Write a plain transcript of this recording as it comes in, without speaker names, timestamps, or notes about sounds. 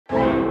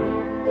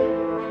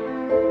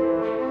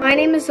My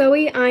name is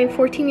Zoe, I'm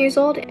 14 years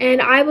old,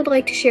 and I would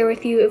like to share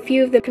with you a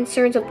few of the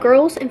concerns of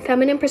girls and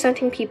feminine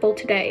presenting people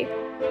today.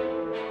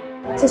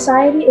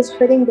 Society is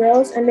hurting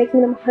girls and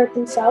making them hurt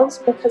themselves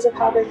because of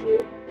how they're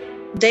viewed.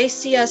 They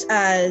see us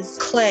as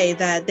clay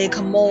that they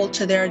can mold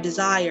to their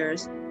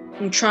desires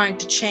and trying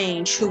to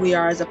change who we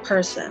are as a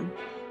person.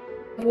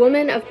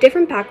 Women of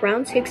different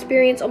backgrounds who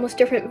experience almost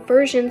different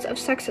versions of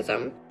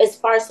sexism. As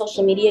far as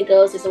social media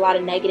goes, there's a lot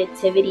of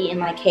negativity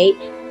and hate.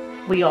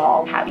 We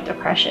all have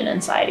depression,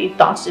 anxiety,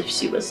 thoughts of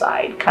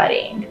suicide,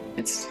 cutting.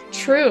 It's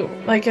true.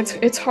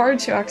 It's hard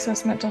to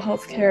access mental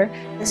health care.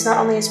 It's not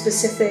only a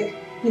specific,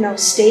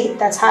 state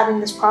that's having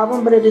this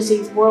problem, but it is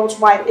a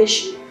worldwide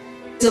issue.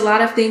 There's a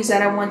lot of things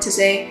that I want to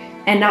say,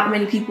 and not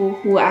many people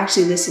who will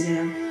actually listen to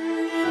them.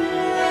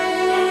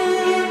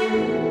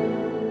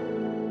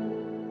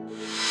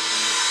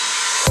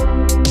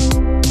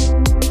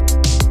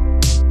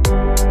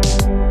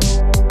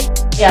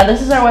 Yeah,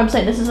 this is our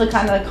website. This is the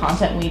kind of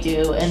content we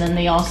do, and then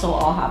they also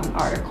all have an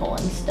article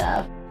and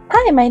stuff.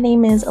 Hi, my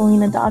name is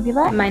Alina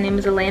Davila. My name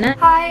is Elena.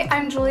 Hi,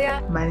 I'm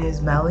Julia. My name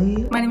is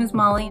Melly. My name is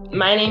Molly.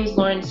 My name is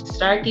Lauren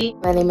Starkey.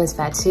 My name is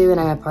Fatu, and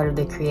I'm a part of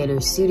the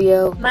Creator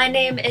Studio. My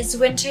name is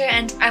Winter,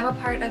 and I'm a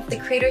part of the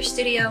Creator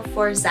Studio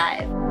for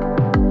Zhive.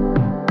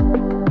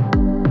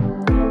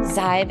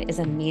 Zhive is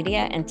a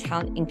media and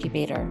talent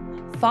incubator,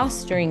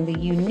 fostering the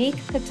unique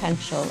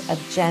potential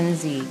of Gen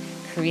Z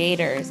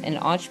creators and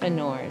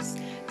entrepreneurs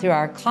through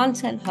our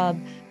content hub,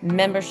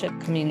 membership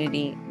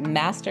community,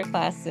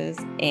 masterclasses,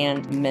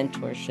 and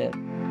mentorship.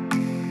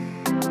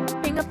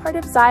 Being a part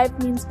of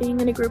Zhive means being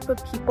in a group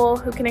of people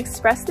who can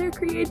express their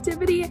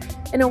creativity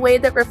in a way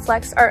that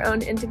reflects our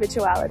own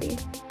individuality.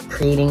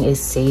 Creating a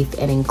safe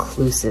and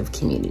inclusive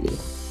community.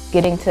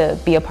 Getting to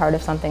be a part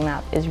of something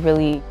that is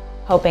really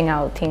helping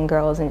out teen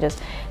girls and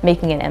just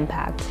making an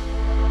impact.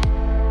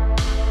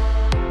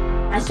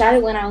 I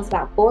started when I was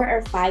about 4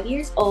 or 5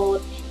 years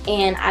old,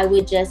 and I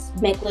would just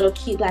make little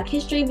cute Black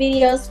history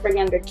videos for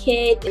younger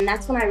kids, and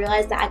that's when I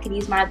realized that I could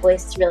use my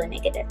voice to really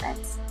make a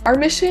difference. Our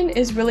mission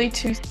is really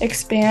to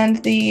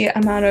expand the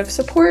amount of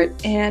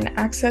support and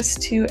access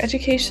to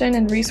education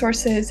and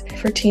resources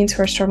for teens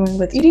who are struggling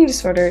with eating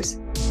disorders.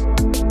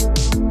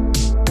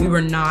 We were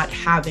not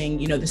having,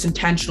 this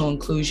intentional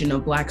inclusion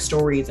of Black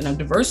stories and of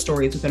diverse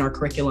stories within our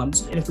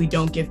curriculums. And if we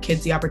don't give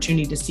kids the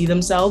opportunity to see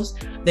themselves,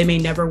 they may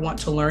never want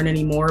to learn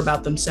any more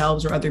about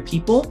themselves or other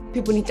people.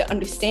 People need to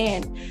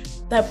understand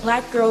that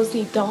Black girls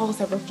need dolls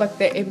that reflect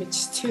their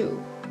image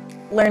too.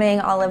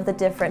 Learning all of the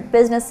different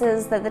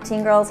businesses that the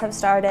teen girls have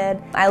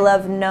started. I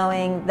love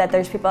knowing that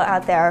there's people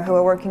out there who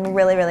are working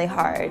really, really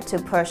hard to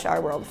push our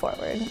world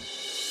forward.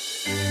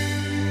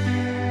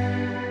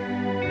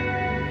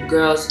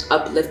 Girls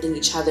uplifting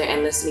each other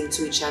and listening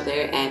to each other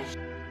and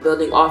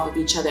building off of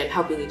each other and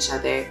helping each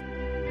other.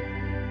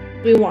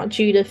 We want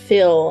you to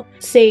feel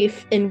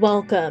safe and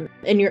welcome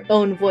in your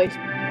own voice.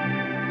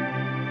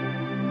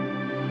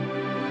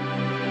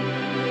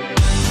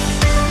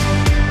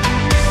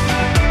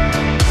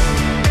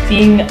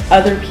 Seeing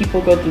other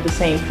people go through the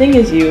same thing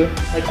as you,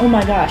 like, oh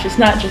my gosh, it's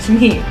not just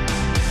me.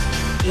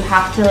 You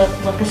have to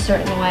look a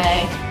certain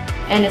way,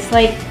 and it's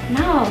like,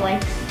 no,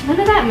 none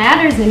of that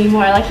matters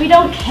anymore. We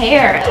don't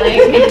care.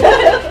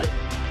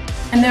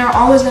 And there are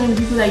always going to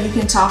be people that you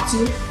can talk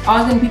to,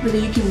 always going to be people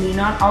that you can lean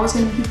on, always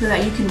going to be people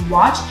that you can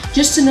watch,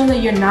 just to know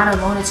that you're not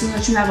alone and to know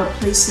that you have a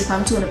place to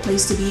come to and a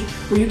place to be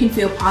where you can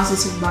feel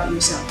positive about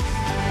yourself.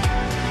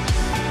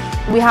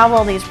 We have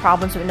all these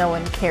problems but no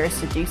one cares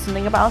to do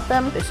something about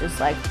them. It's just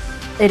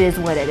it is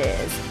what it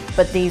is.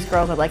 But these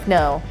girls are like,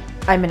 no,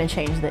 I'm gonna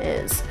change the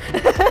is.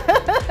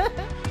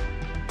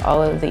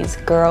 All of these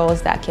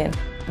girls that can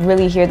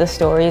really hear the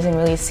stories and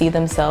really see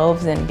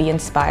themselves and be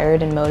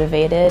inspired and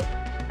motivated.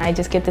 I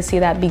just get to see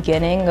that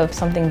beginning of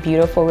something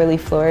beautiful really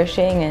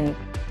flourishing, and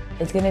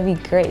it's gonna be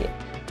great.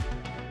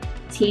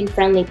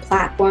 Teen-friendly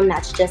platform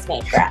that's just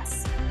made for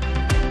us.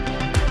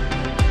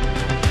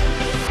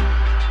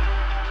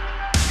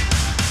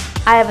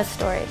 I have a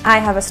story. I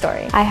have a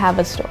story. I have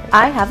a story.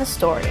 I have a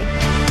story.